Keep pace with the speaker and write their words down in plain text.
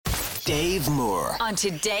Dave Moore on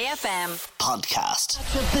Today FM. podcast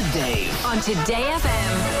of the Dave On Today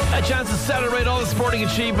FM. A chance to celebrate all the sporting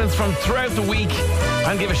achievements from throughout the week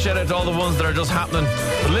and give a shout out to all the ones that are just happening.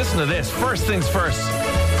 But listen to this. First things first.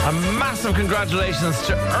 A massive congratulations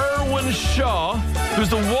to Erwin Shaw, who's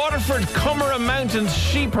the Waterford Cummeragh Mountains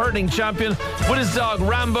sheep herding champion with his dog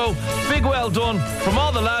Rambo. Big well done from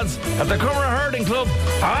all the lads at the Cummeragh Herding Club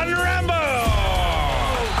on Rambo.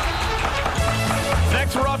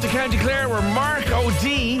 Next, we're off to County Clare, where Mark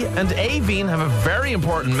O'D and Aveen have a very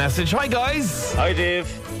important message. Hi, guys. Hi, Dave.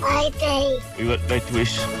 Hi, Dave. We would like to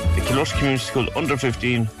wish the Kilrush Community School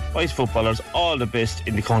under-15 boys footballers all the best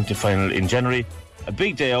in the county final in January. A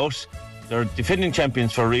big day out. They're defending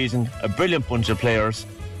champions for a reason. A brilliant bunch of players.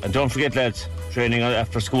 And don't forget, lads, training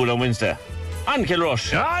after school on Wednesday. On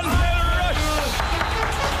Kilrush. On Kilrush.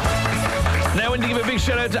 Now, I want to give a big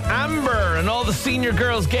shout out to Amber and all the senior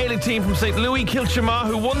girls Gaelic team from St. Louis Kilchama,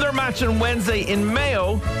 who won their match on Wednesday in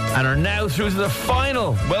Mayo and are now through to the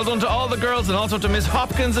final. Well done to all the girls, and also to Miss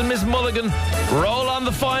Hopkins and Miss Mulligan. Roll on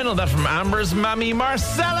the final. That from Amber's mammy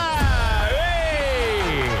Marcella.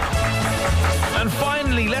 Hey! And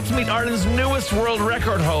finally, let's meet Ireland's newest world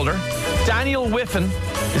record holder. Daniel Wiffen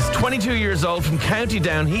is 22 years old from County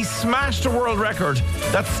Down. He smashed a world record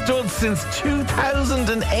that stood since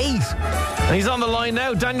 2008. And he's on the line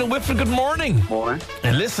now. Daniel Wiffen, good morning. Morning.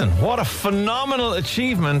 And listen, what a phenomenal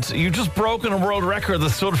achievement. You've just broken a world record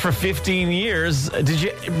that stood for 15 years. Did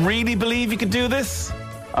you really believe you could do this?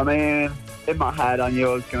 I mean, in my head I knew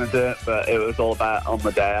I was going to do it, but it was all about on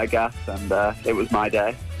the day, I guess, and it was my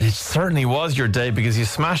day. It certainly was your day, because you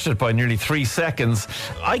smashed it by nearly 3 seconds.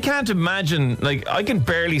 I can't imagine, I can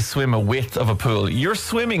barely swim a width of a pool. You're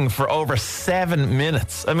swimming for over 7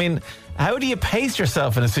 minutes. I mean, how do you pace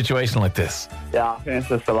yourself in a situation like this? Yeah, I think it's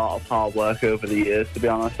just a lot of hard work over the years, to be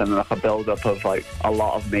honest, and like a build-up of a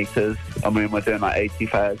lot of meters. I mean, we're doing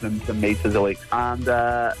 80,000 meters a week. And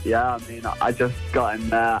I just got in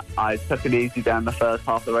there. I took it easy down the first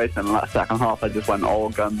half of the race, and in that second half I just went all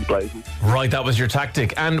guns blazing. Right, that was your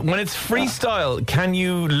tactic. And when it's freestyle, can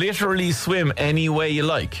you literally swim any way you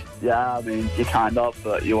like? Yeah, I mean, you kind of,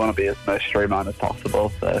 but you want to be as most streamlined as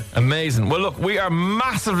possible. So amazing. Well, look, we are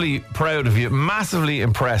massively proud of you, massively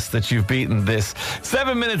impressed that you've beaten this.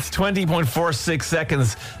 7 minutes, 20.46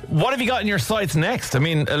 seconds. What have you got in your sights next? I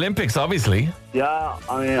mean, Olympics, obviously. Yeah,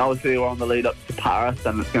 I mean, obviously we're on the lead up to Paris,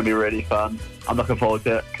 and it's going to be really fun. I'm looking forward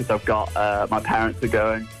to it because I've got my parents are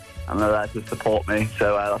going, and they're there to support me.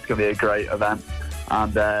 So that's going to be a great event.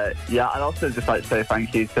 And I'd also just like to say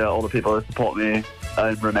thank you to all the people that support me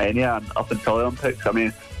in Romania and up until the Olympics. I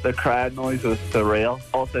mean, the crowd noise was surreal.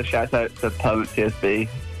 Also, shout out to Permanent TSB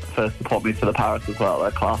for supporting me to the Paris as well.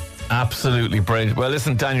 They're class. Absolutely brilliant. Well,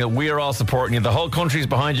 listen, Daniel, we are all supporting you. The whole country's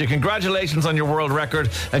behind you. Congratulations on your world record,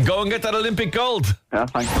 and go and get that Olympic gold. Yeah,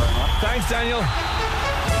 thanks very much. Thanks, Daniel.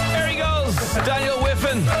 There he goes, Daniel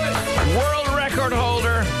Wiffen, world record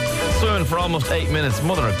holder, swimming for almost 8 minutes.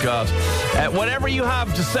 Mother of God. Whatever you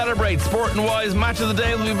have to celebrate, sporting-wise, match of the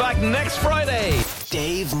day will be back next Friday.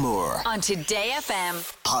 Dave Moore On Today FM.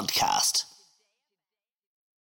 podcast.